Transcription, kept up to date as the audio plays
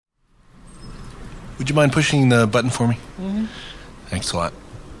Would you mind pushing the button for me? Mm-hmm. Thanks a lot.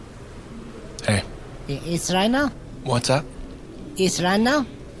 Hey. It's right now? What's up? It's right now?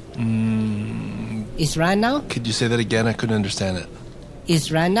 It's right now? Could you say that again? I couldn't understand it.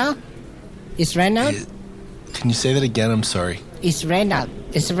 It's right now? It's right now? Can you say that again? I'm sorry. It's right now.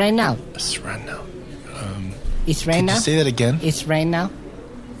 It's right now. It's right now. It's right now? Could you say that again? It's right now.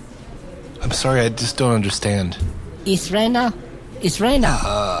 I'm sorry, I just don't understand. It's right now. It's right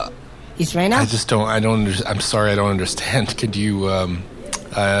now. It's right now. I'm sorry, I don't understand. Could you,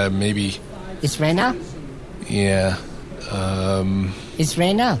 maybe... It's right now. Yeah. It's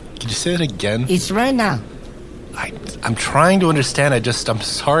right now. Could you say that again? It's right now. I'm trying to understand. I'm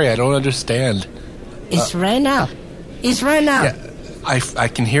sorry, I don't understand. It's right now. It's right now. Yeah, I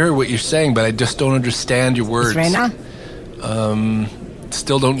can hear what you're saying, but I just don't understand your words. It's right now.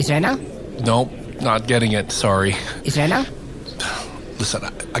 Still don't... It's right now. Nope, not getting it. Sorry. It's right now. Listen,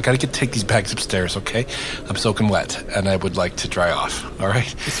 I gotta take these bags upstairs, okay? I'm soaking wet, and I would like to dry off. All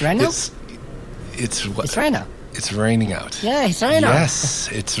right? It's right now. It's what? It's right now. It's raining out. Yeah, it's right now. Yes,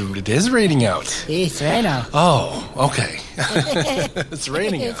 it is raining out. It's right now. Oh, okay. It's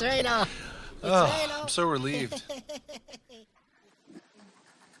raining out. It's right now. Oh, I'm so relieved.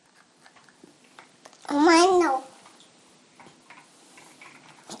 Rhino.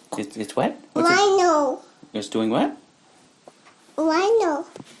 It's what? Rhino. It's doing what? Rhino.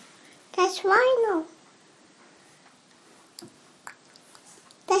 That's rhino.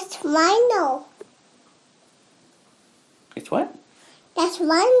 That's rhino. It's what? That's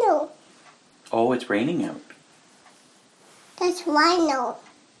rhino. Oh, it's raining out. That's rhino.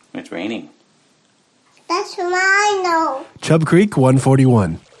 It's raining. That's rhino. Chub Creek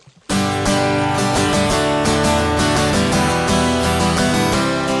 141.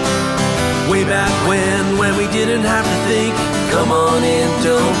 Way back when we didn't have to think. Come on in,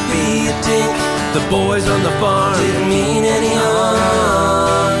 don't be a dick. The boys on the farm didn't mean any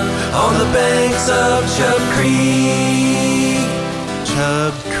harm. On the banks of Chub Creek.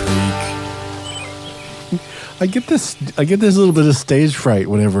 Chub Creek. I get this little bit of stage fright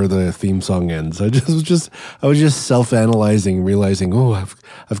whenever the theme song ends. I was just self-analyzing, realizing,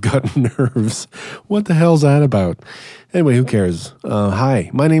 I've got nerves. What the hell's that about? Anyway, who cares? Hi,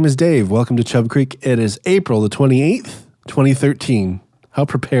 my name is Dave. Welcome to Chub Creek. It is April the 28th, 2013. How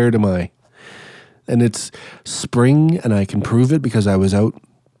prepared am I? And it's spring, and I can prove it because I was out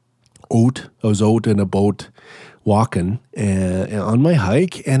in a boat walking on my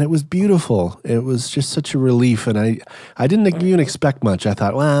hike, and it was beautiful. It was just such a relief, and I didn't even expect much. I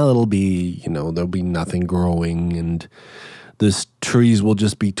thought, well, it'll be, there'll be nothing growing, and the trees will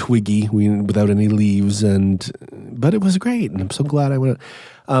just be twiggy without any leaves, but it was great, and I'm so glad I went.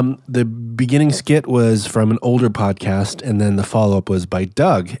 The beginning skit was from an older podcast, and then the follow-up was by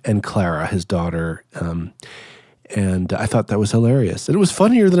Doug and Clara, his daughter, and I thought that was hilarious. And it was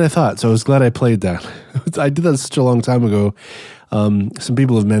funnier than I thought, so I was glad I played that. I did that such a long time ago. Some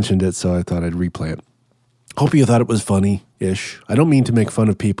people have mentioned it, so I thought I'd replay it. Hope you thought it was funny-ish. I don't mean to make fun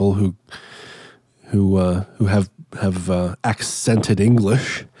of people who have accented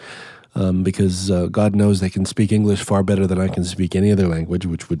English, because God knows they can speak English far better than I can speak any other language,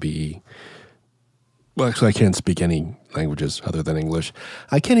 which would be... Well, actually, I can't speak any languages other than English.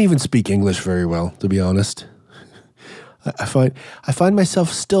 I can't even speak English very well, to be honest. I find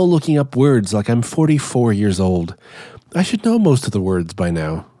myself still looking up words like I'm 44 years old. I should know most of the words by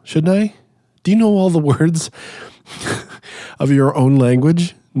now, shouldn't I? Do you know all the words of your own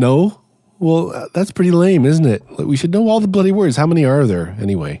language? No? Well, that's pretty lame, isn't it? We should know all the bloody words. How many are there,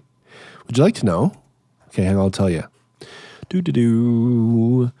 anyway? Would you like to know? Okay, I'll tell you.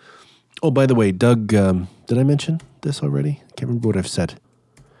 Do. Oh, by the way, Doug, did I mention this already? I can't remember what I've said.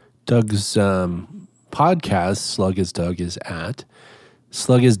 Doug's podcast, Slug is Doug, is at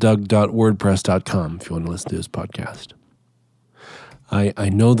slugisdoug.wordpress.com if you want to listen to his podcast. I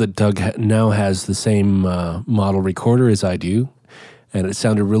know that Doug now has the same model recorder as I do, and it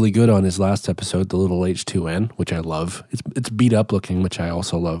sounded really good on his last episode, the little H2N, which I love. It's beat up looking, which I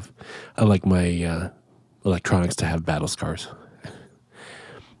also love. I like my electronics to have battle scars.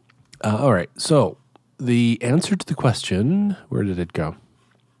 All right, so the answer to the question, where did it go?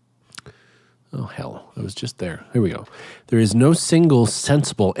 Oh, hell, I was just there. Here we go. There is no single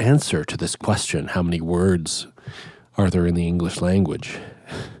sensible answer to this question. How many words are there in the English language?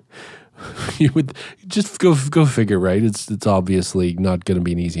 You would just go figure, right? It's obviously not going to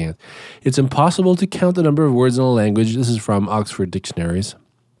be an easy answer. It's impossible to count the number of words in a language. This is from Oxford Dictionaries.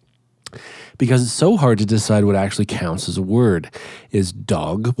 Because it's so hard to decide what actually counts as a word. Is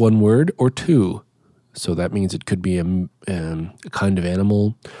dog one word or two? So that means it could be a kind of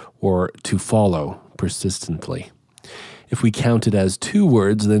animal, or to follow persistently. If we count it as two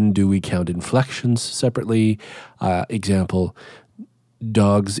words, then do we count inflections separately? Example,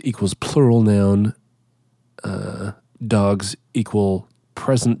 dogs equals plural noun. Dogs equal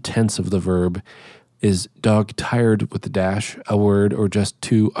present tense of the verb. Is dog tired with the dash a word, or just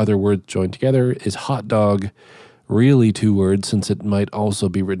two other words joined together? Is hot dog really two words, since it might also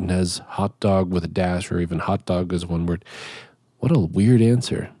be written as hot dog with a dash, or even hot dog as one word? What a weird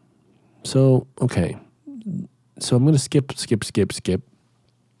answer. So, okay. So I'm going to skip.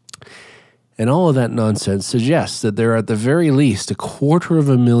 And all of that nonsense suggests that there are at the very least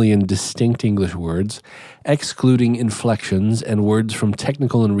 250,000 distinct English words, excluding inflections and words from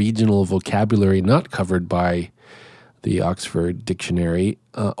technical and regional vocabulary not covered by the Oxford Dictionary,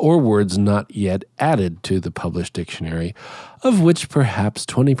 or words not yet added to the published dictionary, of which perhaps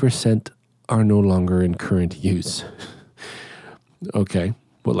 20% are no longer in current use. Okay,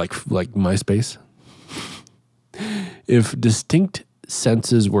 well, like MySpace? If distinct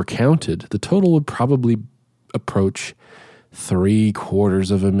senses were counted, the total would probably approach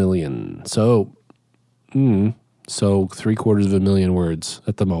 750,000. So 750,000 words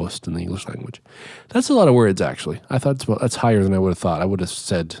at the most in the English language. That's a lot of words, actually. I thought that's higher than I would have thought. I would have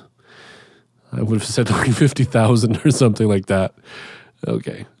said like 50,000 or something like that.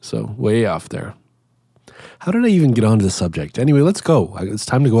 Okay, so way off there. How did I even get onto the subject? Anyway, let's go. It's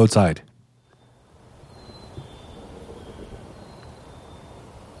time to go outside.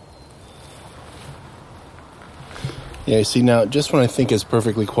 Yeah, you see, now, just when I think it's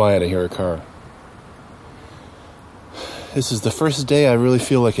perfectly quiet, I hear a car. This is the first day I really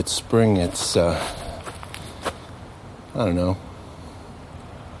feel like it's spring. It's, I don't know,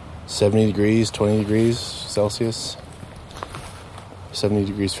 70 degrees, 20 degrees Celsius, 70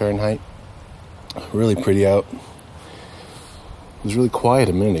 degrees Fahrenheit. Really pretty out. It was really quiet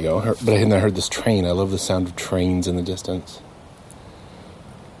a minute ago, but I heard this train. I love the sound of trains in the distance.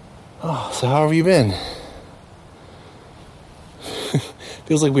 Oh, so how have you been?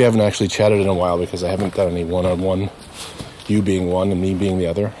 Feels like we haven't actually chatted in a while because I haven't got any one-on-one, you being one and me being the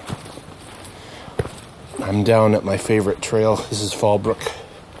other. I'm down at my favorite trail. This is Fallbrook.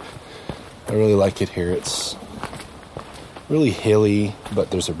 I really like it here. It's really hilly,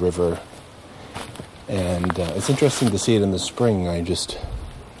 but there's a river. And it's interesting to see it in the spring. I just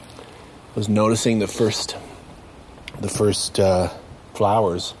was noticing the first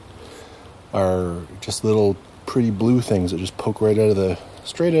flowers are just little pretty blue things that just poke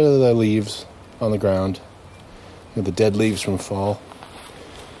straight out of the leaves on the ground. You know, the dead leaves from fall.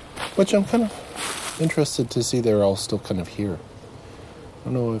 Which I'm kind of interested to see they're all still kind of here. I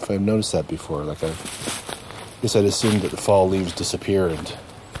don't know if I've noticed that before. Like, I guess I'd assumed that the fall leaves disappear and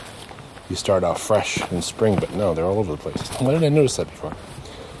you start off fresh in spring, but no, they're all over the place. Why didn't I notice that before?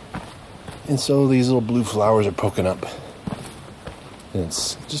 And so these little blue flowers are poking up. And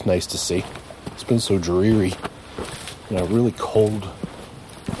it's just nice to see. It's been so dreary. You know, really cold,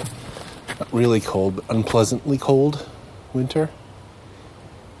 not really cold, but unpleasantly cold winter.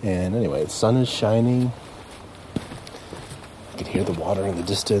 And anyway, the sun is shining. I can hear the water in the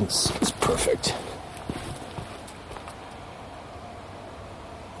distance. It's perfect.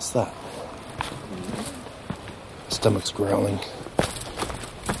 What's that? Stomach's growling.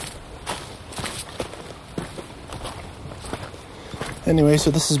 Anyway, so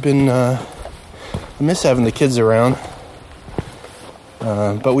this has been, I miss having the kids around.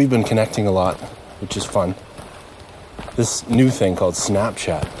 But we've been connecting a lot, which is fun. This new thing called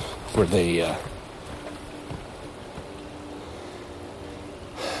Snapchat, where they, well,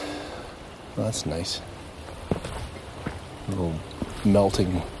 that's nice. A little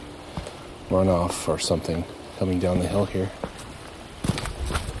melting runoff or something coming down the hill here.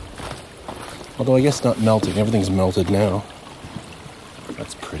 Although I guess not melting, everything's melted now.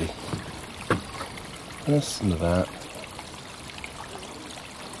 That's pretty. Listen to that.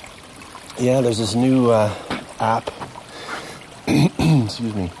 Yeah, there's this new app.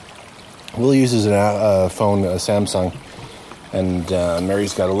 Excuse me. Will uses a phone, a Samsung, and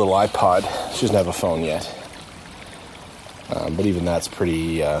Mary's got a little iPod. She doesn't have a phone yet. But even that's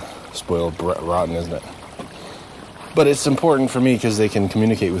pretty spoiled, rotten, isn't it? But it's important for me because they can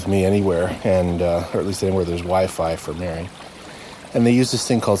communicate with me anywhere, and or at least anywhere there's Wi-Fi for Mary. And they use this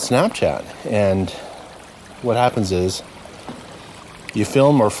thing called Snapchat. And what happens is you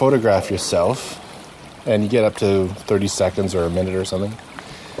film or photograph yourself, and you get up to 30 seconds or a minute or something.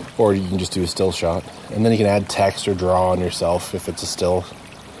 Or you can just do a still shot. And then you can add text or draw on yourself if it's a still.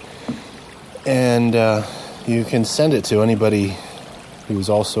 And you can send it to anybody who's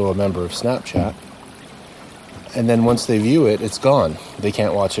also a member of Snapchat. And then once they view it, it's gone. They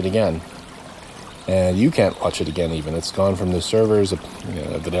can't watch it again. And you can't watch it again even. It's gone from the servers,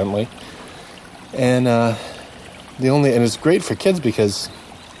 evidently. And and it's great for kids because,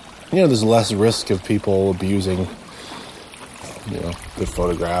 there's less risk of people abusing, good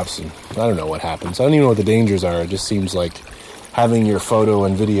photographs. And I don't know what happens. I don't even know what the dangers are. It just seems like having your photo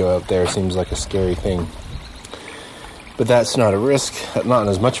and video out there seems like a scary thing. But that's not a risk, not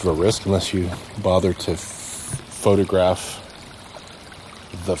as much of a risk unless you bother to photograph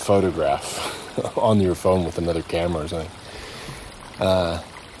the photograph on your phone with another camera or something.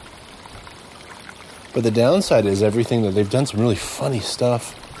 But the downside is everything that they've done some really funny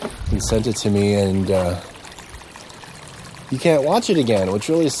stuff and sent it to me, and you can't watch it again, which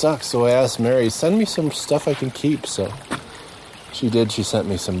really sucks. So I asked Mary, send me some stuff I can keep. So she did. She sent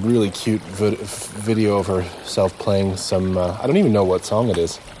me some really cute video of herself playing some, I don't even know what song it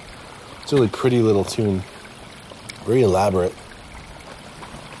is. It's a really pretty little tune. Very elaborate.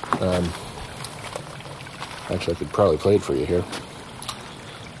 Actually, I could probably play it for you here.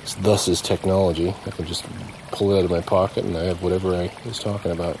 Thus is technology. I can just pull it out of my pocket and I have whatever I was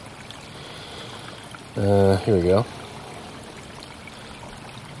talking about. Here we go.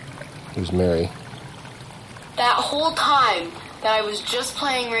 Here's Mary. That whole time that I was just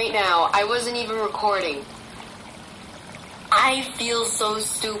playing right now, I wasn't even recording. I feel so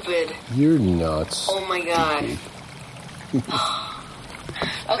stupid. You're nuts. Oh my god.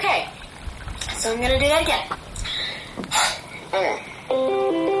 Okay, so I'm gonna do that again.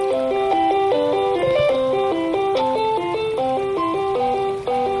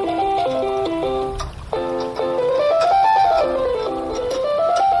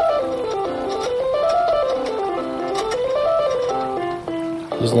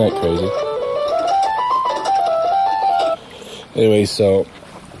 Isn't that crazy? Anyway, so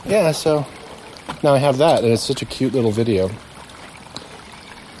now I have that, and it's such a cute little video.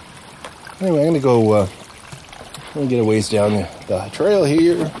 Anyway, I'm gonna get a ways down the trail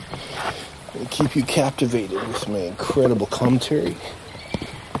here and keep you captivated with my incredible commentary.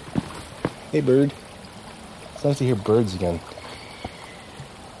 Hey, bird. It's nice to hear birds again.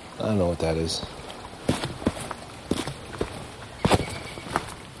 I don't know what that is.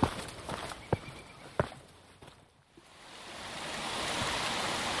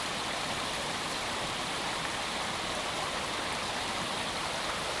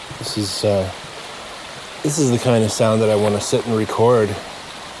 This is the kind of sound that I want to sit and record.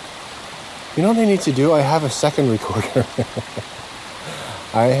 You know what I need to do? I have a second recorder.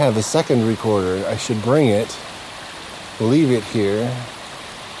 I should bring it, leave it here,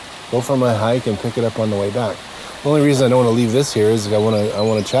 go for my hike, and pick it up on the way back. The only reason I don't want to leave this here is I want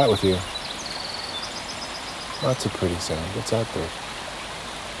to chat with you. That's a pretty sound. What's that there?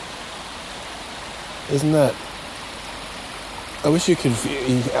 Isn't that? I wish you could.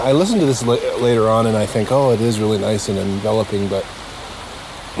 I listen to this later on, and I think, oh, it is really nice and enveloping. But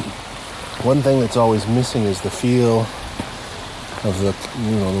one thing that's always missing is the feel of the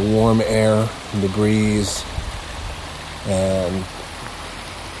warm air and the breeze, and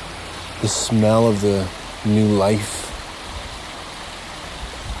the smell of the new life.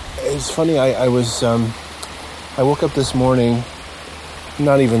 It's funny. I woke up this morning.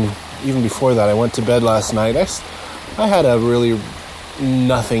 Not even before that. I went to bed last night. I had a really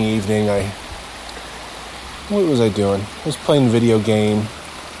nothing evening. What was I doing? I was playing video game,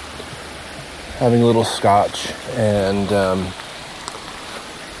 having a little scotch, and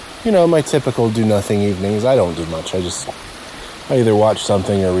my typical do nothing evenings. I don't do much. I either watch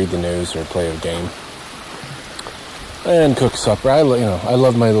something or read the news or play a game and cook supper. I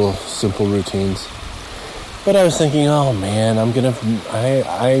love my little simple routines. But I was thinking, oh man,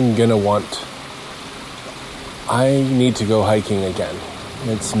 I need to go hiking again.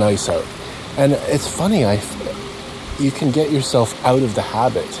 It's nice out. And it's funny, you can get yourself out of the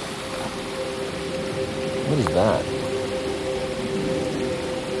habit. What is that?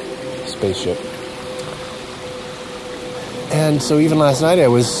 Spaceship. And so even last night I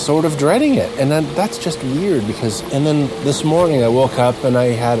was sort of dreading it. And then that's just weird and then this morning I woke up and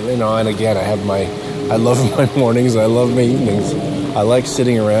I had, and again I love my mornings, I love my evenings. I like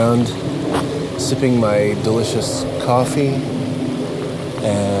sitting around, sipping my delicious coffee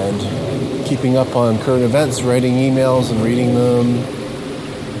and keeping up on current events, writing emails and reading them.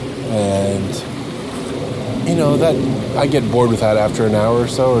 And, that I get bored with that after an hour or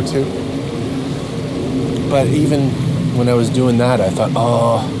so or two. But even when I was doing that, I thought,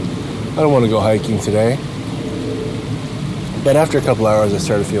 I don't want to go hiking today. But after a couple hours, I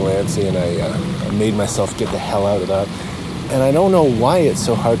started feeling antsy, and I made myself get the hell out of that. And I don't know why it's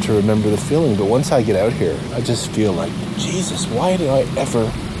so hard to remember the feeling, but once I get out here, I just feel like, Jesus, why did I ever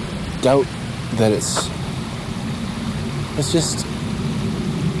doubt that it's just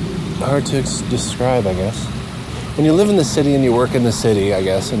hard to describe, I guess. When you live in the city and you work in the city, I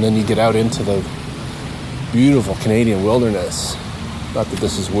guess, and then you get out into the beautiful Canadian wilderness, not that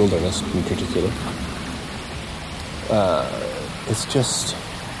this is wilderness in particular, it's just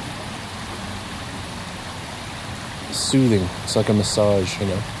soothing. It's like a massage, you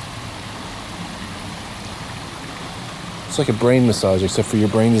know. It's like a brain massage, except for your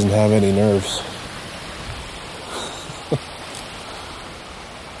brain doesn't have any nerves.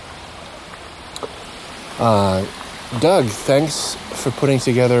 Doug, thanks for putting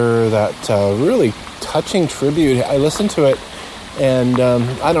together that really touching tribute. I listened to it, and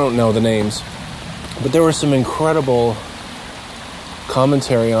I don't know the names, but there was some incredible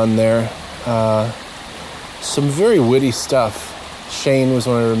commentary on there. Some very witty stuff. Shane was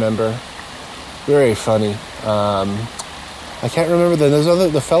one I remember. Very funny. I can't remember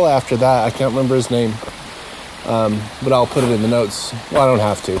the fella after that. I can't remember his name. But I'll put it in the notes. Well, I don't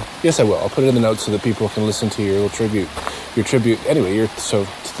have to. Yes, I will. I'll put it in the notes so that people can listen to your little tribute. Your tribute. Anyway, so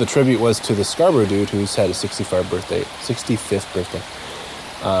the tribute was to the Scarborough dude who's had his 65th birthday.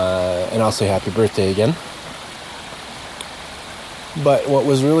 And I'll say happy birthday again. But what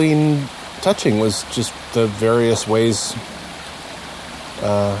was really touching was just the various ways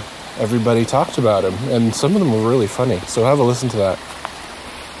everybody talked about him. And some of them were really funny. So have a listen to that.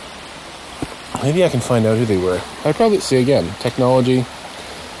 Maybe I can find out who they were. I probably see again. Technology.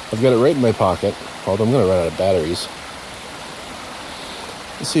 I've got it right in my pocket. Although I'm going to run out of batteries.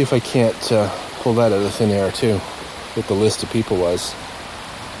 Let's see if I can't pull that out of thin air too. What the list of people was.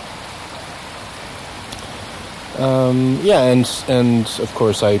 Yeah, and of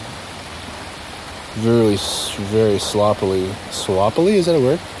course I very sloppily, is that a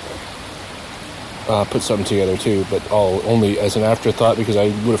word? Put something together too, but only as an afterthought because I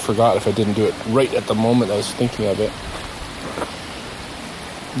would have forgot if I didn't do it right at the moment I was thinking of it.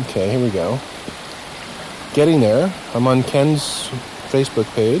 Okay, here we go. Getting there. I'm on Ken's Facebook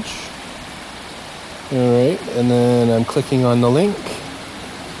page. Alright, and then I'm clicking on the link.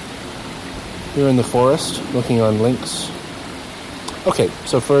 Here in the forest, looking on links. Okay,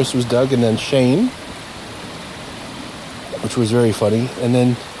 so first was Doug and then Shane, which was very funny, and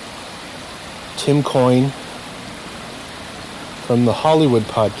then Tim Coyne from the Hollywood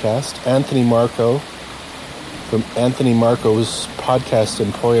podcast, Anthony Marco from Anthony Marco's Podcast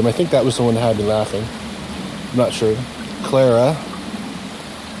Emporium. I think that was the one that had me laughing. I'm not sure. Clara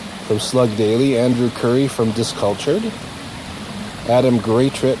from Slug Daily, Andrew Curry from Discultured, Adam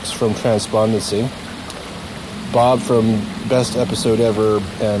Graytrix from Transpondency, Bob from Best Episode Ever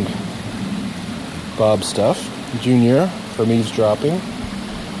and Bob Stuff, Junior from Eavesdropping,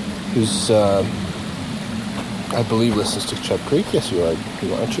 who's, I believe, listens to Chub Creek. Yes, you are.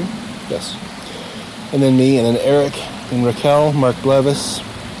 You aren't you? Yes. And then me, and then Eric and Raquel, Mark Blevis,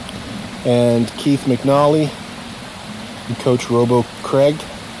 and Keith McNally, and Coach Robo Craig,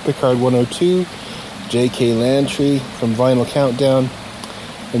 Picard 102, J.K. Lantry from Vinyl Countdown,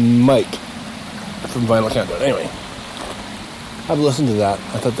 and Mike from Vinyl Countdown. Anyway, have a listen to that.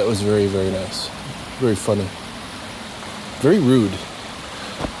 I thought that was very, very nice. Very funny. Very rude.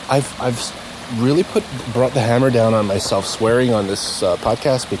 I've really brought the hammer down on myself swearing on this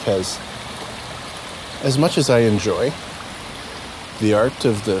podcast because as much as I enjoy the art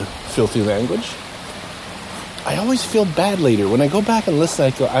of the filthy language, I always feel bad later. When I go back and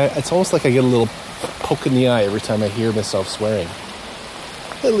listen, it's almost like I get a little poke in the eye every time I hear myself swearing.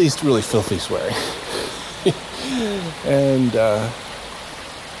 At least really filthy swearing.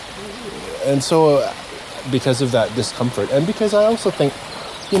 and so because of that discomfort, and because I also think,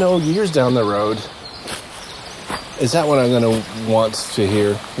 years down the road, is that what I'm going to want to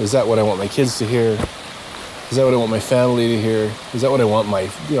hear? Is that what I want my kids to hear? Is that what I want my family to hear? Is that what I want my,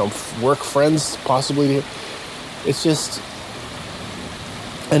 work friends possibly to hear? It's just,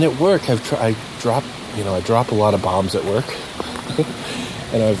 and at work, I drop a lot of bombs at work,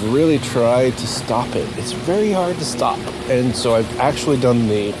 and I've really tried to stop it. It's very hard to stop, and so I've actually done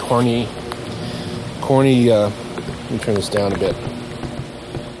the corny. Let me turn this down a bit.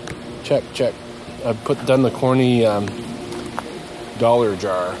 Check. I've done the corny dollar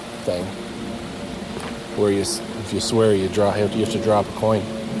jar thing, where if you swear you have to drop a coin.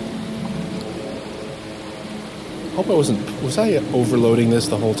 Hope I was I overloading this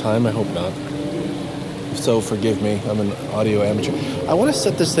the whole time? I hope not. If so, forgive me. I'm an audio amateur. I want to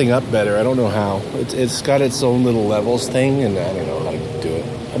set this thing up better. I don't know how. It's got its own little levels thing, and I don't know how to do it.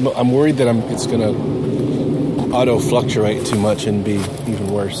 I'm worried that it's gonna auto-fluctuate too much and be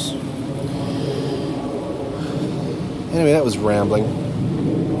even worse. Anyway, that was rambling.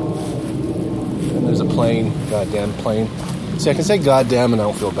 And there's a plane, goddamn plane. See, I can say goddamn and I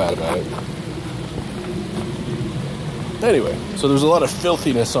don't feel bad about it. Anyway, so there's a lot of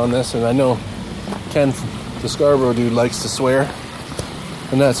filthiness on this, and I know Ken, the Scarborough dude, likes to swear,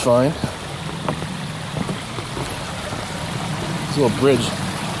 and that's fine. It's a little bridge,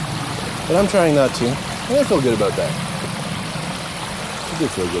 but I'm trying not to, and I feel good about that. I do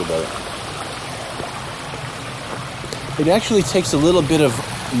feel good about it. It actually takes a little bit of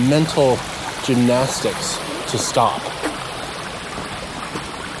mental gymnastics to stop.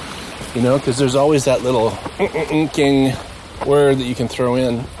 You know, because there's always that little king word that you can throw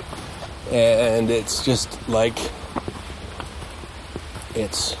in, and it's just like,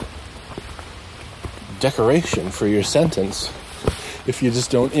 it's decoration for your sentence. If you just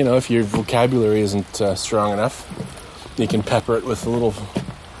don't, you know, if your vocabulary isn't strong enough, you can pepper it with a little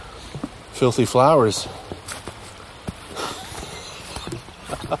filthy flowers.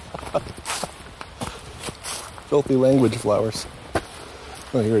 Filthy language flowers.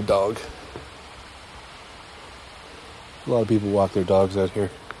 Oh, you're a dog. A lot of people walk their dogs out here.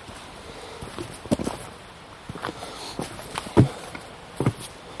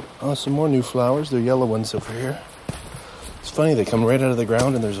 Oh, some more new flowers. They're yellow ones over here. It's funny, they come right out of the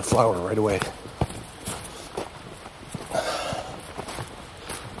ground and there's a flower right away.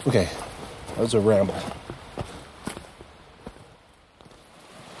 Okay, that was a ramble.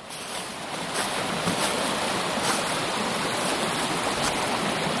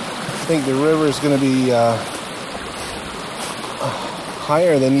 I think the river is going to be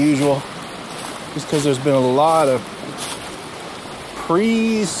higher than usual just because there's been a lot of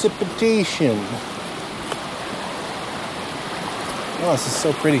precipitation. Oh, this is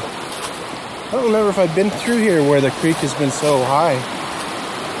so pretty. I don't remember if I've been through here where the creek has been so high.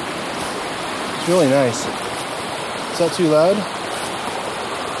 It's really nice. Is that too loud?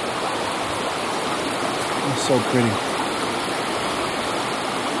 It's so pretty.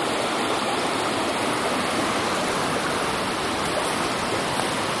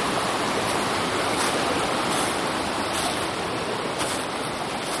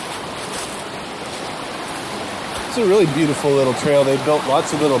 It's a really beautiful little trail. They built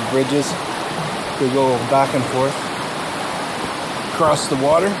lots of little bridges to go back and forth across the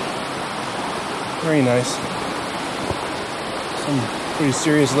water. Very nice. Some pretty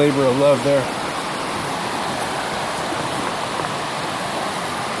serious labor of love there.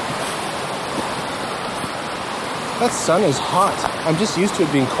 That sun is hot. I'm just used to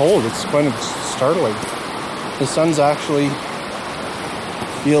it being cold. It's kind of startling. The sun's actually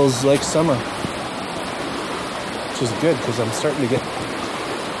feels like summer. Which is good because I'm starting to get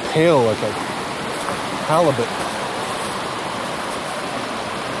pale like a halibut.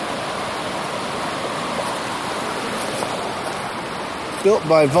 Built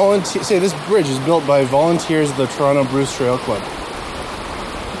by volunteers. Say, this bridge is built by volunteers of the Toronto Bruce Trail Club.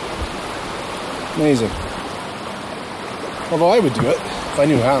 Amazing. Although I would do it if I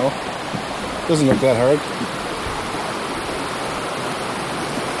knew how. Doesn't look that hard.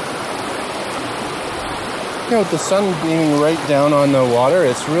 You know, with the sun being right down on the water,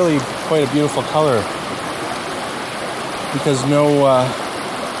 it's really quite a beautiful color. Because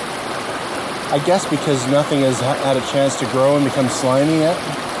I guess because nothing has had a chance to grow and become slimy yet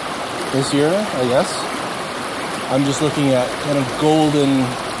this year, I guess. I'm just looking at kind of golden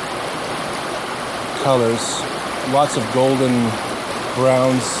colors. Lots of golden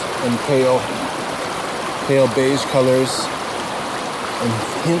browns and pale beige colors and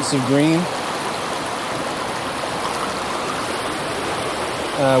hints of green.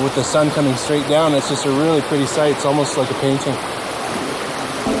 With the sun coming straight down, it's just a really pretty sight. It's almost like a painting.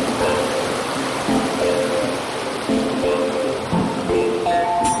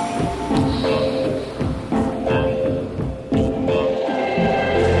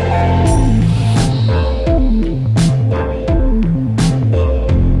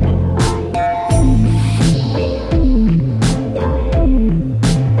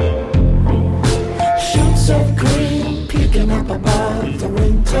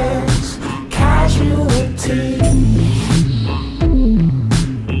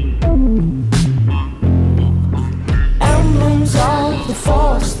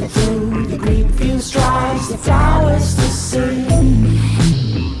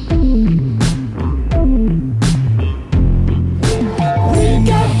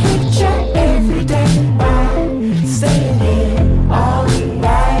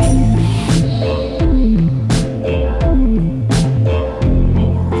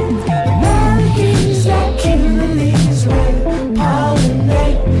 Melodies that kill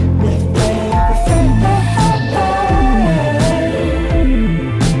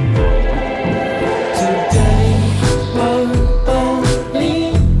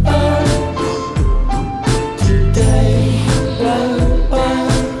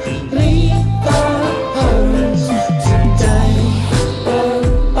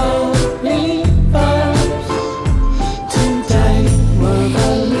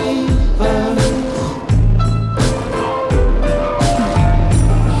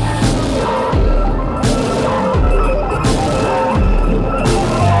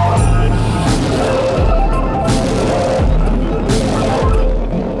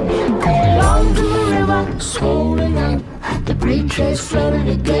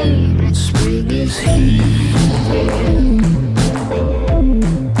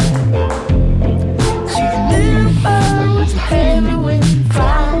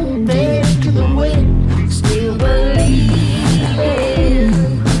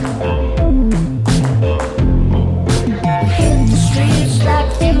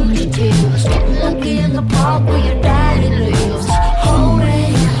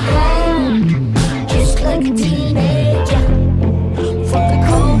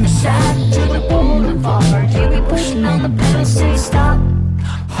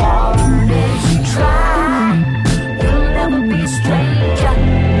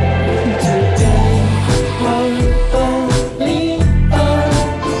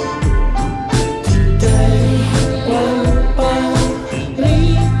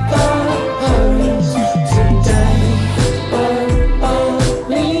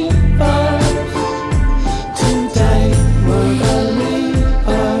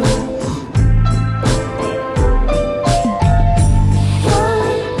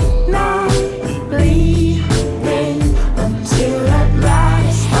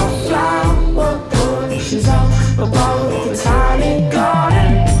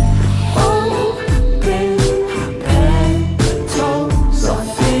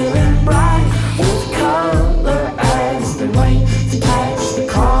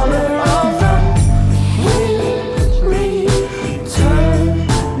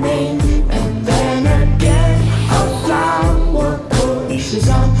Roses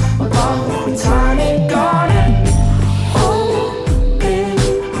up above the botanic garden. Open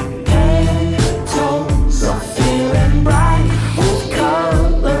petals are feeling bright with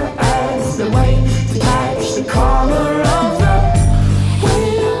color as they wait to catch the color of the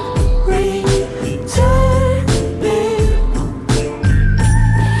weary turning.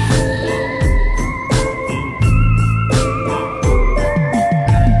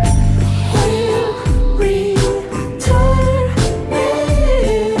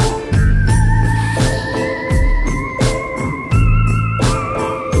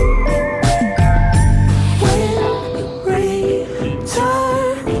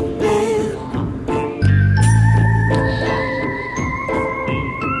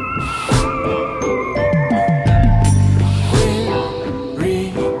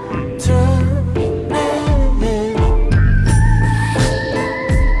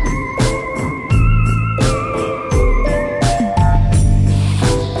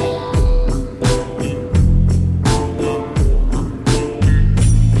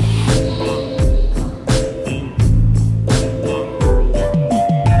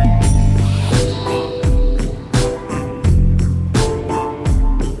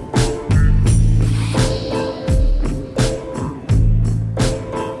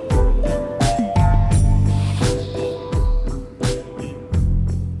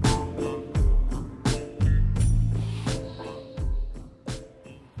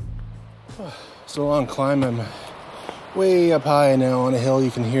 So long climb, I'm way up high now on a hill. You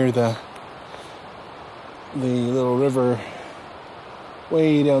can hear the little river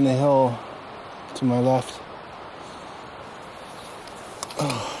way down the hill to my left.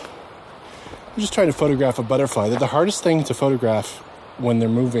 I'm just trying to photograph a butterfly. They're the hardest thing to photograph when they're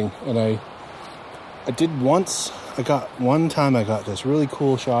moving. And I did once. One time I got this really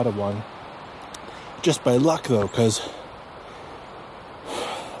cool shot of one. Just by luck though, because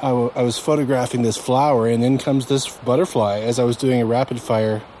I was photographing this flower, and in comes this butterfly as I was doing a rapid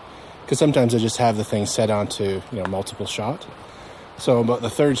fire, because sometimes I just have the thing set onto, multiple shot. So about the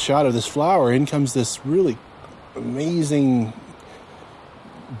third shot of this flower, in comes this really amazing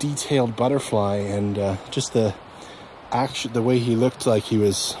detailed butterfly, and just the way he looked like he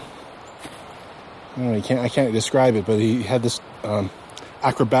was, I don't know, I can't describe it, but he had this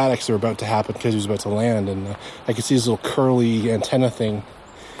acrobatics that were about to happen because he was about to land, and I could see his little curly antenna thing.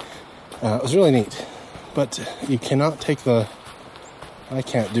 It was really neat, but you cannot take I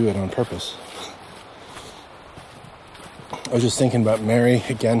can't do it on purpose. I was just thinking about Mary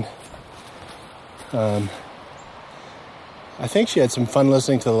again. I think she had some fun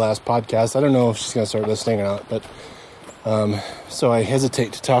listening to the last podcast. I don't know if she's going to start listening or not, but so I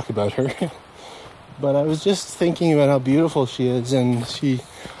hesitate to talk about her. But I was just thinking about how beautiful she is, and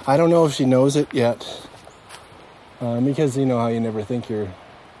I don't know if she knows it yet, because you know how you never think you're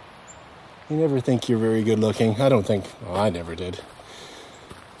very good looking. I never did.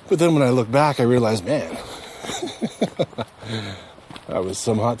 But then when I look back, I realized, man, that was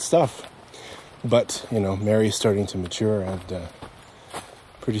some hot stuff. But, Mary's starting to mature, and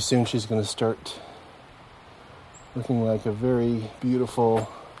pretty soon she's going to start looking like a very beautiful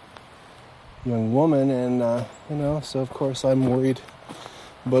young woman. And, so of course I'm worried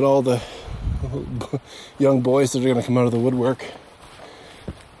about all the young boys that are going to come out of the woodwork.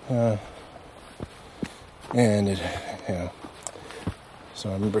 So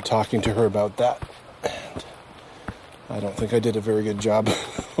I remember talking to her about that, and I don't think I did a very good job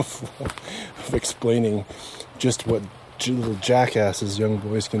of explaining just what little jackasses young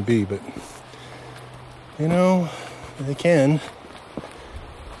boys can be, but they can,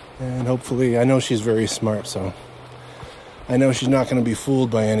 and hopefully, I know she's very smart, so I know she's not going to be fooled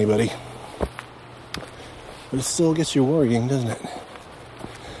by anybody, but it still gets you worrying, doesn't it?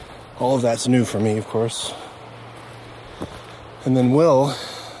 All of that's new for me, of course. And then Will,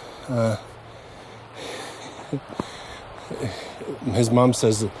 his mom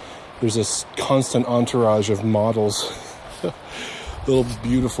says that there's this constant entourage of models, little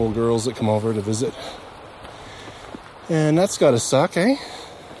beautiful girls that come over to visit. And that's gotta suck, eh?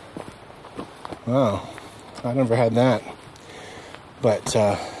 Wow, I never had that. But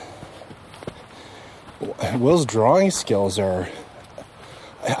Will's drawing skills I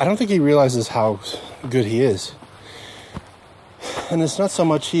don't think he realizes how good he is. And it's not so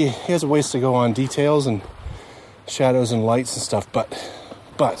much, he has a ways to go on details and shadows and lights and stuff,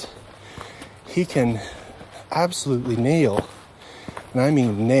 but he can absolutely nail, and I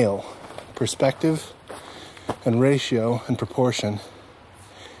mean nail, perspective and ratio and proportion.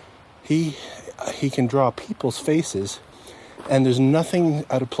 He can draw people's faces, and there's nothing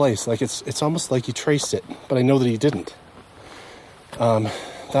out of place. Like it's almost like he traced it, but I know that he didn't.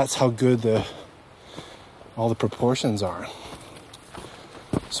 That's how good all the proportions are.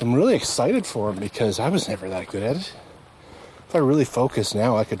 So I'm really excited for him because I was never that good at it. If I really focus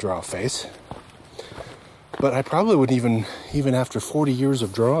now, I could draw a face. But I probably wouldn't even after 40 years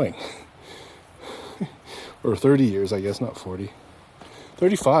of drawing. Or 30 years, I guess, not 40.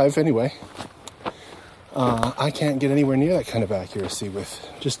 35, anyway. I can't get anywhere near that kind of accuracy with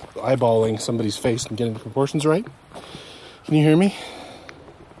just eyeballing somebody's face and getting the proportions right. Can you hear me?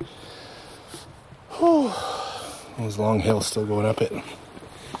 Whew. There's a long hill still going up it. Let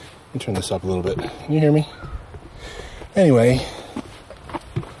me turn this up a little bit. Can you hear me? Anyway,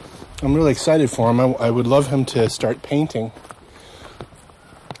 I'm really excited for him. I would love him to start painting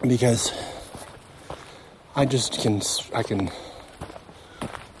because I don't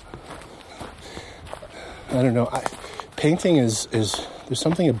know. Painting is there's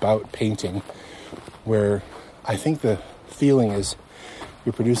something about painting where I think the feeling is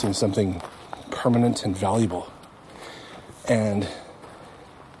you're producing something permanent and valuable. And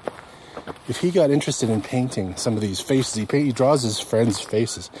if he got interested in painting some of these faces, he draws his friends'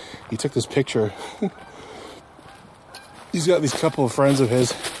 faces. He took this picture. He's got these couple of friends of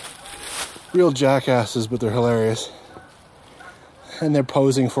his, real jackasses, but they're hilarious. And they're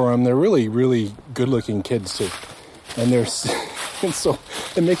posing for him. They're really, really good-looking kids too. And and so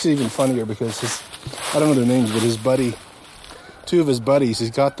it makes it even funnier because I don't know their names, but his buddy, two of his buddies,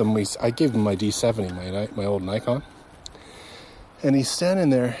 he's got them. I gave him my D70, my old Nikon, and he's standing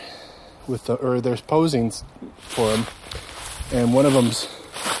there they're posing for him, and one of them's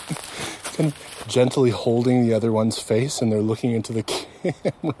kind of gently holding the other one's face, and they're looking into the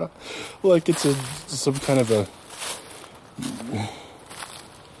camera like it's some kind of a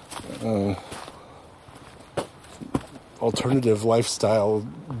alternative lifestyle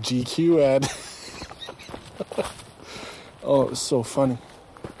GQ ad. Oh, it was so funny.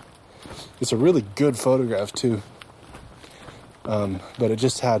 It's a really good photograph too. But it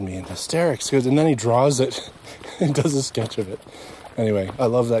just had me in hysterics. And then he draws it and does a sketch of it. Anyway, I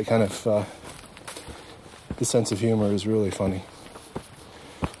love that kind of, the sense of humor is really funny.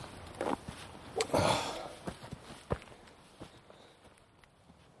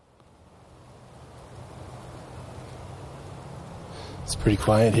 It's pretty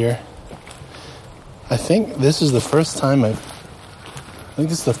quiet here. I think this is the first time I've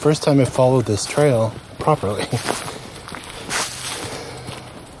followed this trail properly.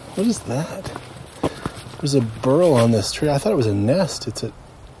 What is that? There's a burl on this tree. I thought it was a nest. I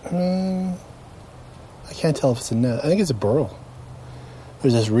can't tell if it's a nest. I think it's a burl.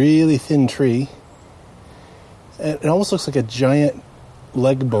 There's this really thin tree. And it almost looks like a giant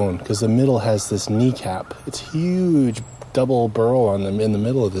leg bone because the middle has this kneecap. It's huge double burl on them in the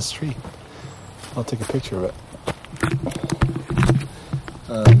middle of this tree. I'll take a picture of it.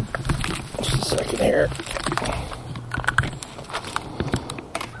 Just a second here.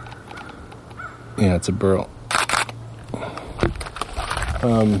 Yeah, it's a burl.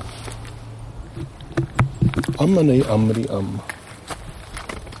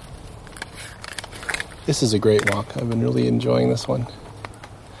 This is a great walk. I've been really enjoying this one.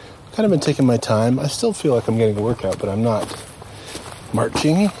 Kind of been taking my time. I still feel like I'm getting a workout, but I'm not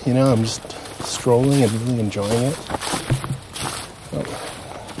marching. I'm just strolling and really enjoying it. Oh,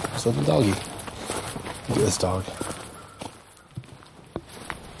 there's a little doggy. Look at this dog.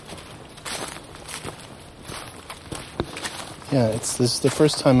 Yeah, this is the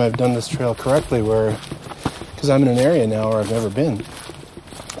first time I've done this trail correctly because I'm in an area now where I've never been.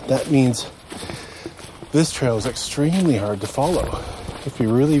 That means this trail is extremely hard to follow. You have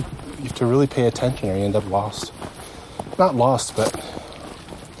to really pay attention or you end up lost. Not lost, but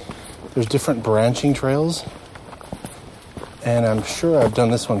there's different branching trails. And I'm sure I've done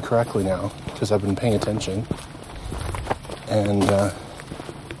this one correctly now because I've been paying attention. And kind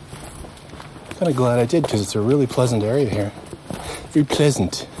of glad I did because it's a really pleasant area here. Very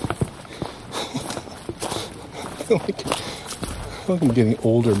pleasant. I feel like I'm getting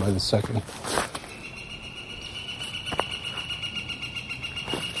older by the second.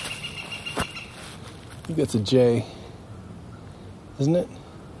 I think that's a J, isn't it?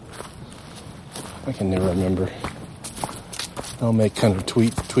 I can never remember. I'll make kind of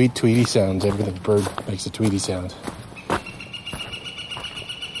tweety sounds. Every bird makes a tweety sound.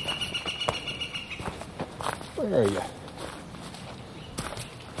 Where are you?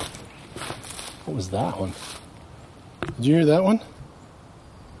 What was that one? Did you hear that one?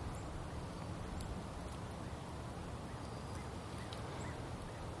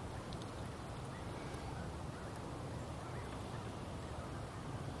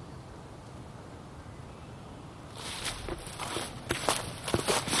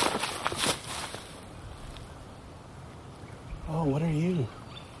 Oh, what are you?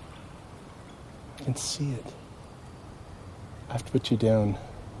 I can see it. I have to put you down.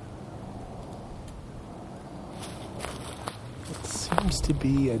 It seems to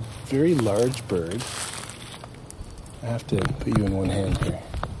be a very large bird. I have to put you in one hand here.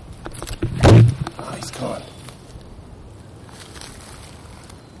 Oh, he's gone.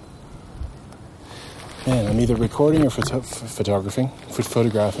 Man, I'm either recording or photographing,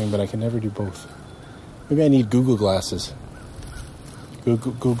 but I can never do both. Maybe I need Google glasses.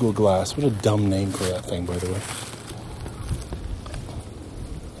 Google Glass. What a dumb name for that thing, by the way.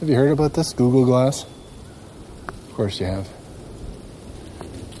 Have you heard about this, Google Glass? Of course you have.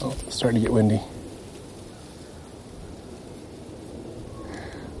 Oh, it's starting to get windy.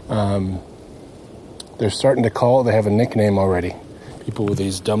 They're starting to call, they have a nickname already. People with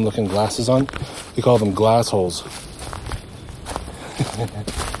these dumb-looking glasses on, they call them glass holes.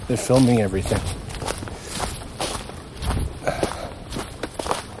 They're filming everything.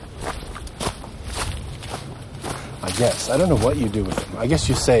 I guess. I don't know what you do with them. I guess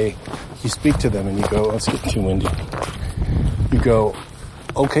you speak to them and you go, let's get too windy. You go,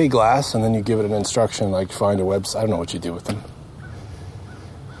 okay, glass, and then you give it an instruction like find a website. I don't know what you do with them.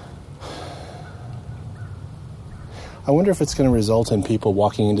 I wonder if it's going to result in people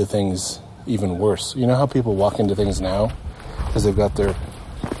walking into things even worse. You know how people walk into things now? Because they've got their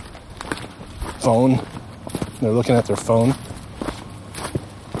phone. They're looking at their phone.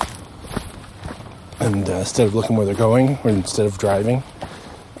 And instead of looking where they're going, or instead of driving,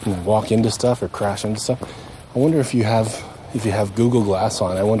 and they walk into stuff or crash into stuff. I wonder if you have Google Glass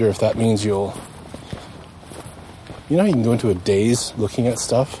on, I wonder if that means you know how you can go into a daze looking at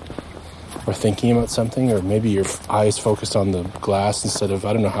stuff? Or thinking about something, or maybe your eyes focused on the glass instead of,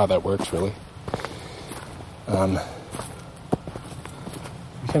 I don't know how that works really. It's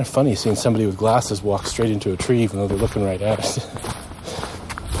kind of funny seeing somebody with glasses walk straight into a tree even though they're looking right at it.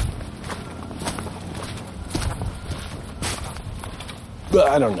 But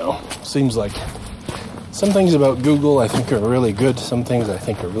I don't know. Seems like some things about Google I think are really good, some things I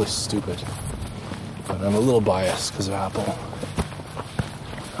think are really stupid. But I'm a little biased because of Apple.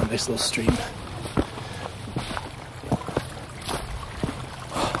 Nice little stream. I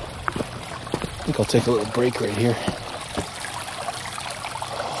think I'll take a little break right here.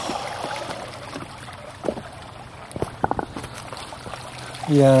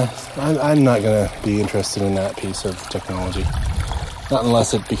 Yeah, I'm not going to be interested in that piece of technology. Not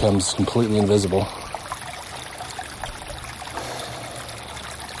unless it becomes completely invisible.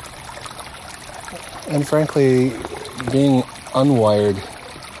 And frankly, being unwired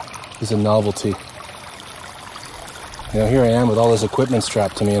is a novelty. You know, here I am with all this equipment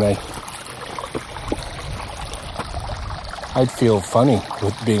strapped to me, and I'd feel funny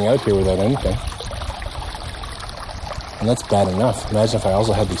with being out here without anything. And that's bad enough. Imagine if I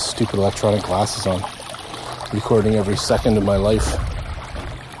also had these stupid electronic glasses on, recording every second of my life.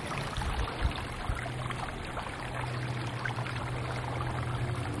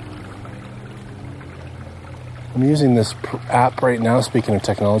 I'm using this app right now, speaking of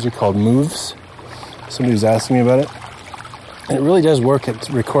technology, called Moves. Somebody was asking me about it. And it really does work. It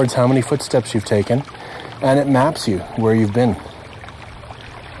records how many footsteps you've taken, and it maps you where you've been.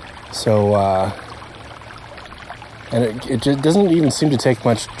 So, and it just doesn't even seem to take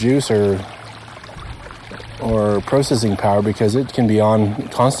much juice or processing power, because it can be on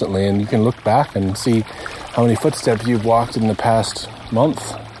constantly, and you can look back and see how many footsteps you've walked in the past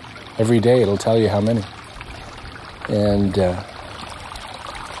month. Every day it'll tell you how many. And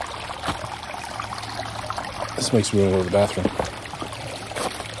this makes me want to go to the bathroom.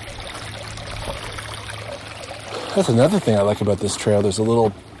 That's another thing I like about this trail. There's a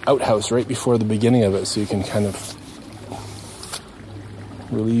little outhouse right before the beginning of it, so you can kind of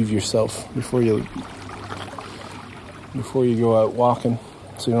relieve yourself before you go out walking,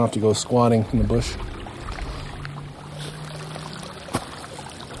 so you don't have to go squatting in the bush.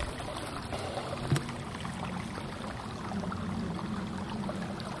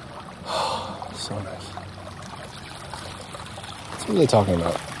 So nice. What are they talking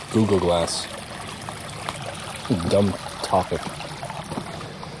about? Google Glass. What a dumb topic.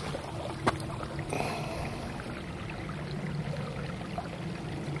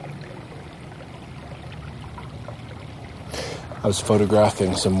 I was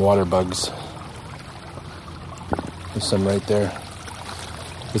photographing some water bugs. There's some right there.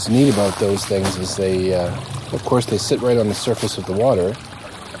 What's neat about those things is they, of course, they sit right on the surface of the water,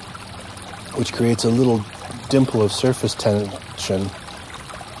 which creates a little dimple of surface tension,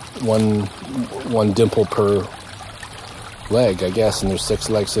 one dimple per leg, I guess, and there's 6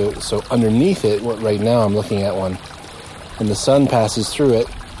 legs. So underneath it, right now I'm looking at one, and the sun passes through it,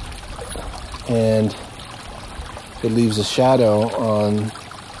 and it leaves a shadow on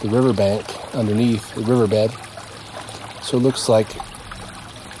the riverbank underneath the riverbed. So it looks like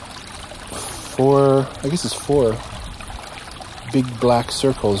four big black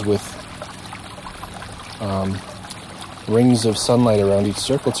circles with rings of sunlight around each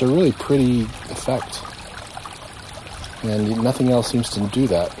circle. It's a really pretty effect. And nothing else seems to do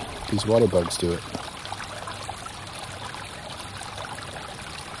that. These water bugs do it.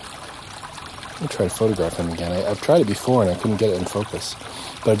 I'll try to photograph them again. I've tried it before and I couldn't get it in focus.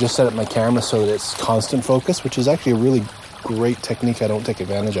 But I just set up my camera so that it's constant focus, which is actually a really great technique I don't take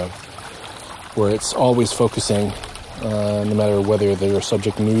advantage of, where it's always focusing, no matter whether the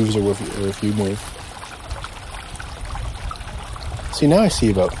subject moves or if you move. See, now I see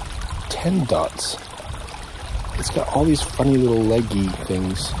about 10 dots. It's got all these funny little leggy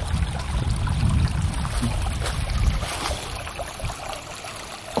things.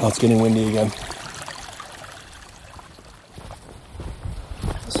 Oh, it's getting windy again.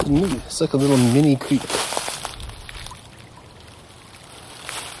 This is neat. It's like a little mini creek.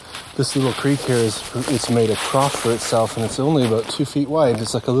 This little creek here it's made a trough for itself, and it's only about 2 feet wide.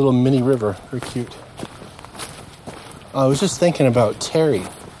 It's like a little mini river. Very cute. I was just thinking about Terry.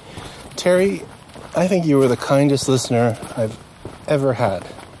 Terry, I think you were the kindest listener I've ever had.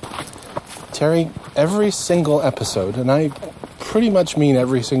 Terry, every single episode, and I pretty much mean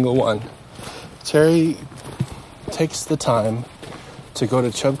every single one, Terry takes the time to go to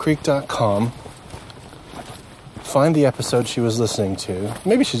chubcreek.com, find the episode she was listening to.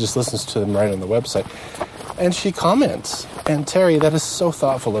 Maybe she just listens to them right on the website. And she comments. And Terry, that is so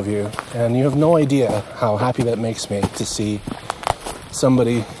thoughtful of you. And you have no idea how happy that makes me to see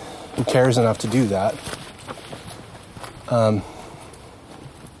somebody who cares enough to do that.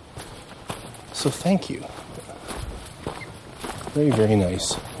 So thank you. Very, very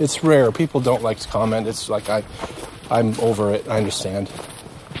nice. It's rare. People don't like to comment. It's like I'm over it. I understand.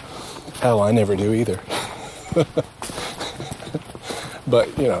 Hell, I never do either.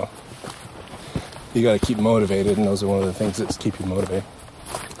 But, you know, you got to keep motivated, and those are one of the things that keep you motivated.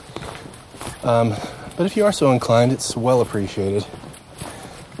 But if you are so inclined, it's well appreciated.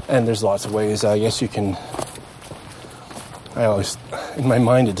 And there's lots of ways. I guess you can... I always... In my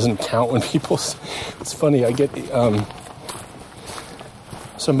mind, it doesn't count when people... It's funny, I get...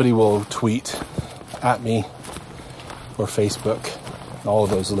 somebody will tweet at me, or Facebook, all of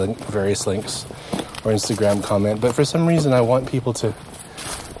those various links, or Instagram comment. But for some reason, I want people to...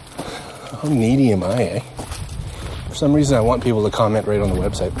 How needy am I, eh? For some reason, I want people to comment right on the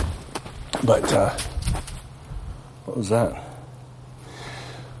website. But, what was that?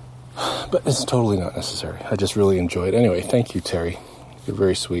 But it's totally not necessary. I just really enjoy it. Anyway, thank you, Terry. You're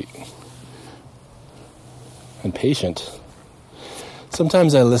very sweet. And patient.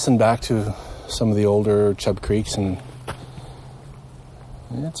 Sometimes I listen back to some of the older Chub Creeks, and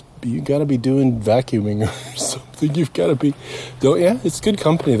you gotta be doing vacuuming or something. You've gotta be... Yeah, it's good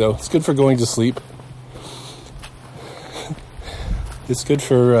company, though. It's good for going to sleep. It's good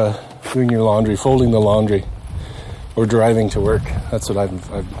for doing your laundry, folding the laundry, or driving to work. That's what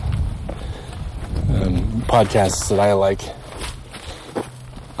I've podcasts that I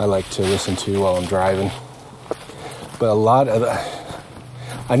like to listen to while I'm driving. But a lot of...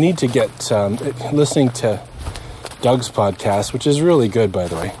 I need to get listening to Doug's podcast, which is really good, by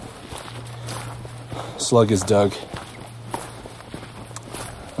the way. Slug is Doug.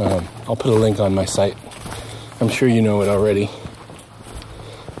 I'll put a link on my site. I'm sure you know it already.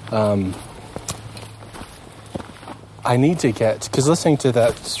 I need to get... Because listening to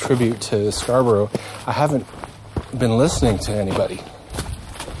that tribute to Scarborough, I haven't been listening to anybody.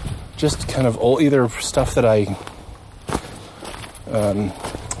 Just kind of old, either stuff that I...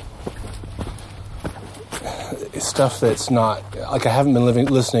 stuff that's not... Like, I haven't been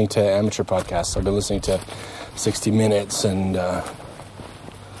listening to amateur podcasts. I've been listening to 60 Minutes and...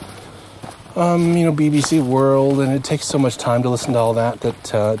 BBC World, and it takes so much time to listen to all that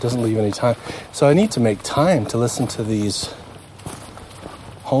it doesn't leave any time. So I need to make time to listen to these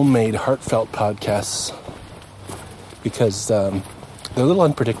homemade, heartfelt podcasts because they're a little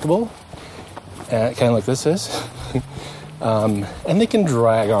unpredictable, kind of like this is. And they can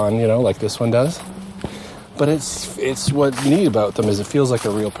drag on, like this one does. But it's what neat about them is it feels like a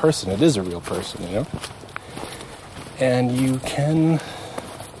real person. It is a real person, And you can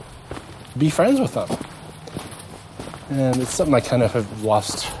be friends with them. And it's something I kind of have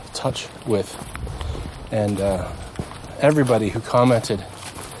lost touch with. And everybody who commented,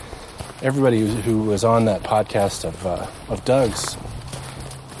 everybody who was on that podcast of Doug's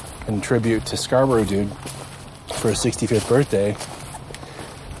in tribute to Scarborough Dude, for a 65th birthday,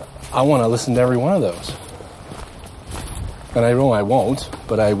 I want to listen to every one of those. And I know I won't,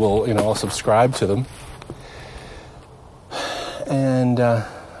 but I will, I'll subscribe to them. And I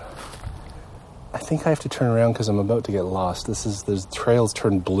think I have to turn around because I'm about to get lost. The trails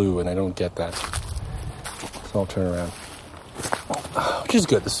turn blue and I don't get that. So I'll turn around. Which is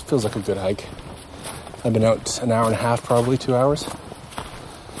good. This feels like a good hike. I've been out an hour and a half, probably 2 hours.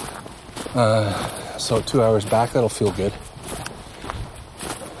 So 2 hours back, that'll feel good.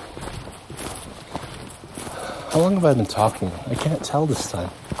 How long have I been talking? I can't tell this time.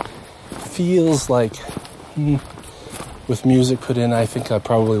 Feels like, with music put in, I think I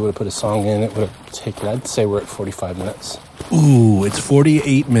probably would have put a song in. It would have taken, I'd say we're at 45 minutes. Ooh, it's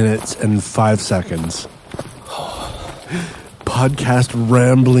 48 minutes and 5 seconds. Podcast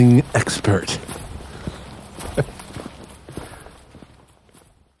rambling expert.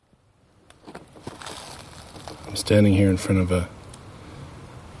 I'm standing here in front of a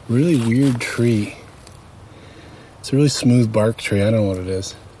really weird tree. It's a really smooth bark tree. I don't know what it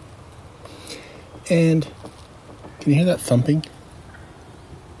is. And can you hear that thumping?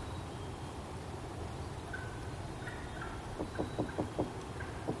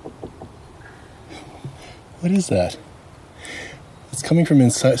 What is that? It's coming from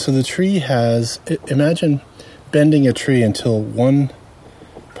inside. So the tree has... Imagine bending a tree until one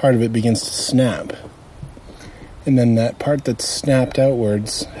part of it begins to snap. And then that part that's snapped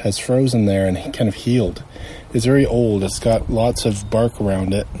outwards has frozen there and kind of healed. It's very old. It's got lots of bark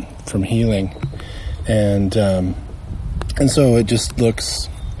around it from healing. And so it just looks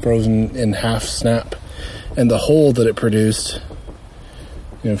frozen in half snap. And the hole that it produced,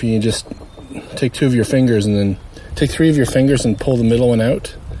 if you just take 2 of your fingers and then take 3 of your fingers and pull the middle one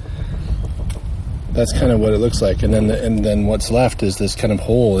out, that's kind of what it looks like. And then what's left is this kind of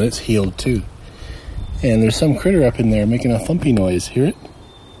hole, and it's healed too. And there's some critter up in there making a thumpy noise. Hear it?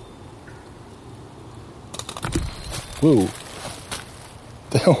 Whoa.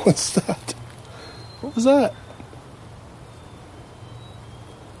 The hell was that? What was that?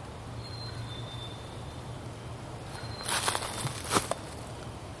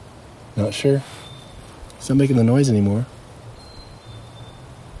 Not sure. It's not making the noise anymore.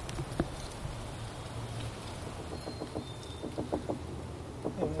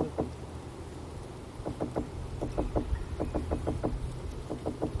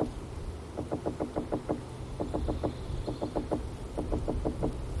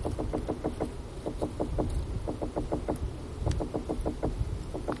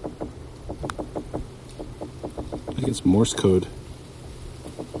 I think it's Morse code.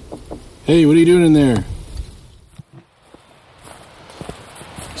 Hey, what are you doing in there?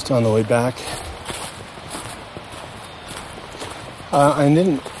 Just on the way back. I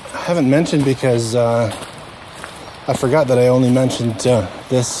haven't mentioned because I forgot that I only mentioned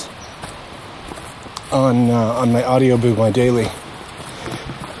this on my audiobook, my daily.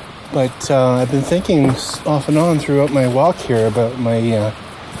 But I've been thinking off and on throughout my walk here about my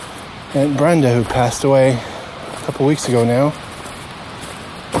Aunt Brenda, who passed away a couple weeks ago now.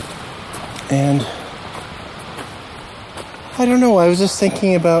 And I don't know, I was just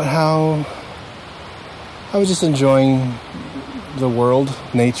thinking about how I was just enjoying the world,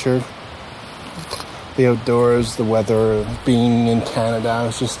 nature, the outdoors, the weather, being in Canada. I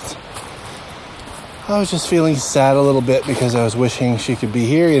was just feeling sad a little bit because I was wishing she could be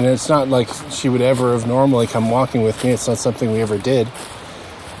here. And it's not like she would ever have normally come walking with me. It's not something we ever did.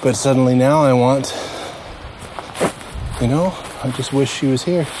 But suddenly now I want, I just wish she was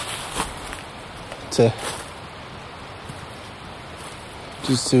here.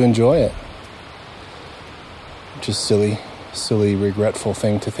 To enjoy it. Just silly, regretful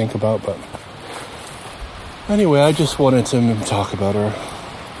thing to think about, but anyway, I just wanted to talk about her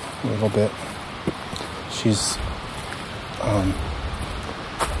a little bit. She's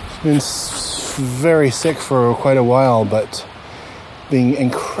been very sick for quite a while, but being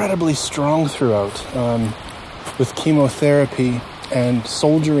incredibly strong throughout, with chemotherapy and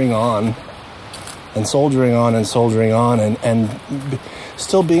soldiering on, and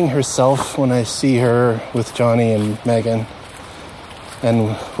still being herself when I see her with Johnny and Megan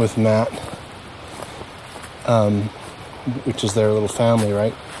and with Matt, which is their little family,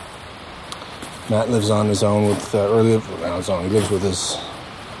 right? Matt lives on his own with, he lives with his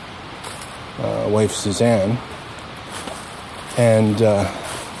wife Suzanne, and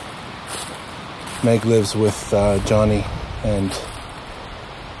Meg lives with Johnny, and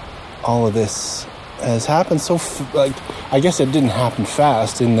all of this has happened so, I guess it didn't happen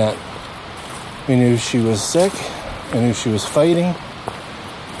fast in that we knew she was sick, I knew she was fighting,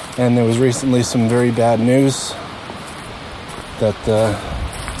 and there was recently some very bad news that the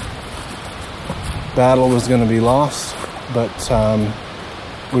battle was going to be lost, but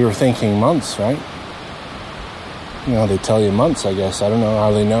we were thinking months, right? You know, they tell you months, I guess. I don't know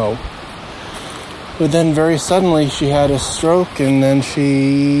how they know. But then very suddenly she had a stroke, and then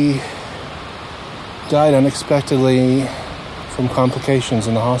she died unexpectedly from complications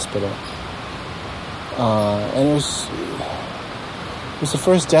in the hospital. And it was the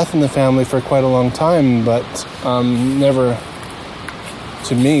first death in the family for quite a long time, but never,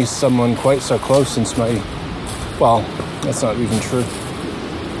 to me, someone quite so close since well, that's not even true.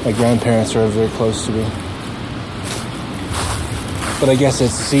 My grandparents are very close to me. But I guess it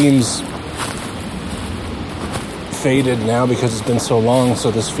seems faded now because it's been so long,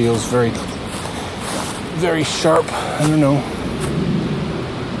 so this feels very, very sharp. I don't know.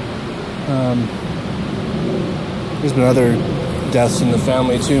 There's been other deaths in the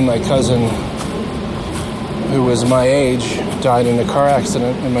family too. My cousin, who was my age, died in a car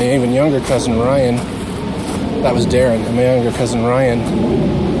accident, and my even younger cousin Ryan, that was Darren, and my younger cousin Ryan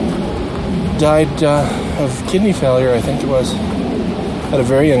died of kidney failure, I think it was, at a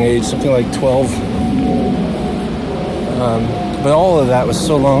very young age, something like 12. But all of that was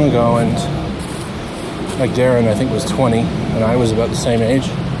so long ago, and like Darren, I think, was 20, and I was about the same age.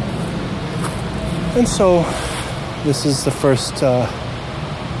 And so this is the first,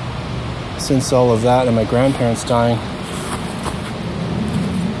 since all of that and my grandparents dying,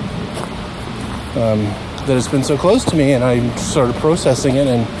 that it's been so close to me, and I'm sort of processing it,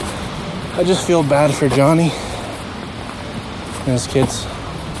 and I just feel bad for Johnny and his kids.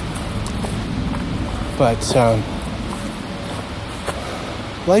 But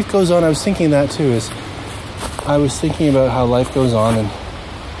life goes on. I was thinking that too, I was thinking about how life goes on, and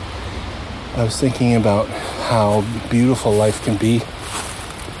I was thinking about how beautiful life can be,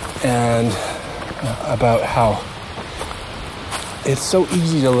 and about how it's so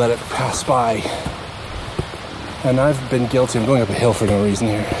easy to let it pass by. And I've been guilty. I'm going up a hill for no reason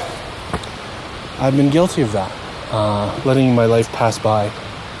here. I've been guilty of that, letting my life pass by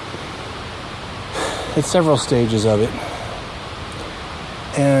at several stages of it.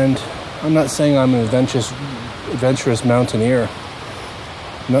 And I'm not saying I'm an adventurous mountaineer,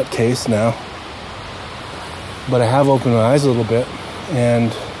 nutcase now, but I have opened my eyes a little bit,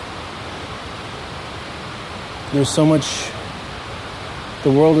 and there's so much. The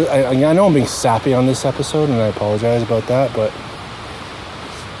world, I know I'm being sappy on this episode, and I apologize about that, but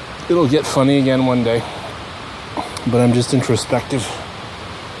it'll get funny again one day. But I'm just introspective.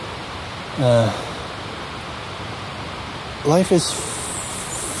 Life is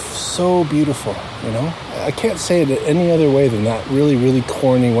so beautiful, you know? I can't say it any other way than that really, really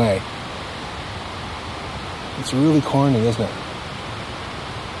corny way. It's really corny, isn't it?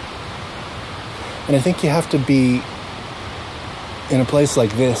 And I think you have to be in a place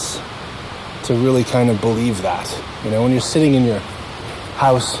like this to really kind of believe that. You know, when you're sitting in your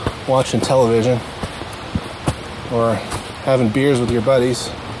house watching television or having beers with your buddies,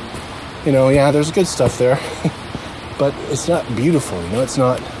 you know, yeah, there's good stuff there, but it's not beautiful, you know, it's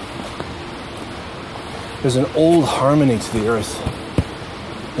not. There's an old harmony to the earth.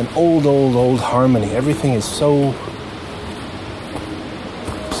 An old harmony. Everything is so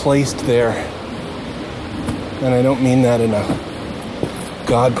placed there. And I don't mean that in a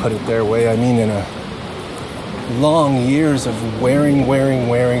God put it their way. I mean in a long years of wearing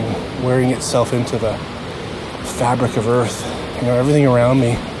itself into the fabric of earth. You know, everything around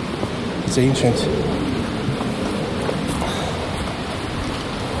me is ancient.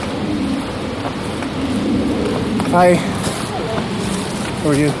 Hi. How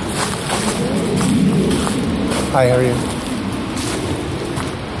are you? Hi, how are you?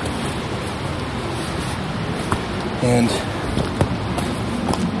 And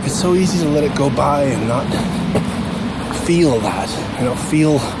it's so easy to let it go by and not feel that. You know,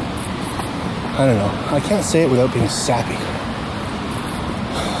 I don't know. I can't say it without being sappy.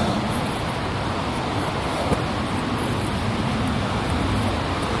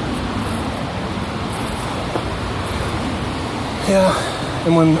 Yeah,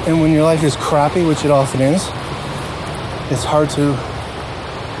 and when your life is crappy, which it often is, it's hard to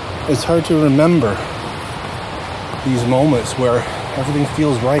remember these moments where everything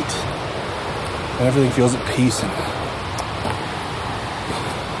feels right and everything feels at peace. And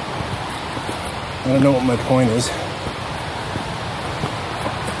I don't know what my point is.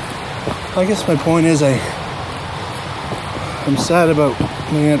 I guess my point is I'm sad about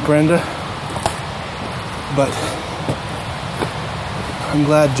my Aunt Brenda, but I'm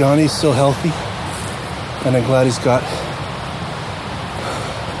glad Johnny's still healthy, and I'm glad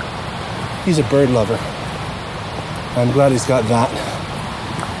he's a bird lover. I'm glad he's got that.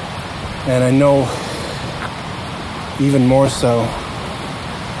 And I know even more so,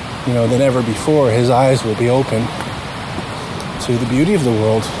 than ever before, his eyes will be open to the beauty of the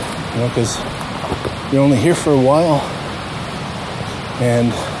world, because you're only here for a while.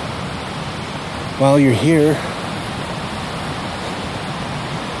 And while you're here,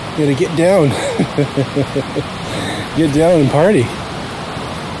 you gotta get down. Get down and party.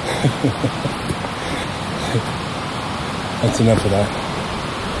 That's enough of that.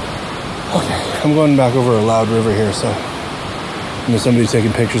 Okay, I'm going back over a loud river here, so there's somebody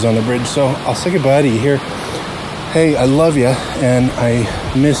taking pictures on the bridge, so I'll say goodbye to you here. Hey, I love you, and I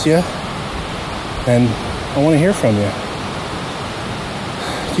miss you, and I want to hear from you.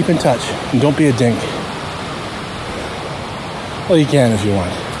 Keep in touch, and don't be a dink. Well, you can if you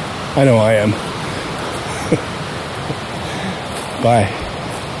want. I know I am. Bye.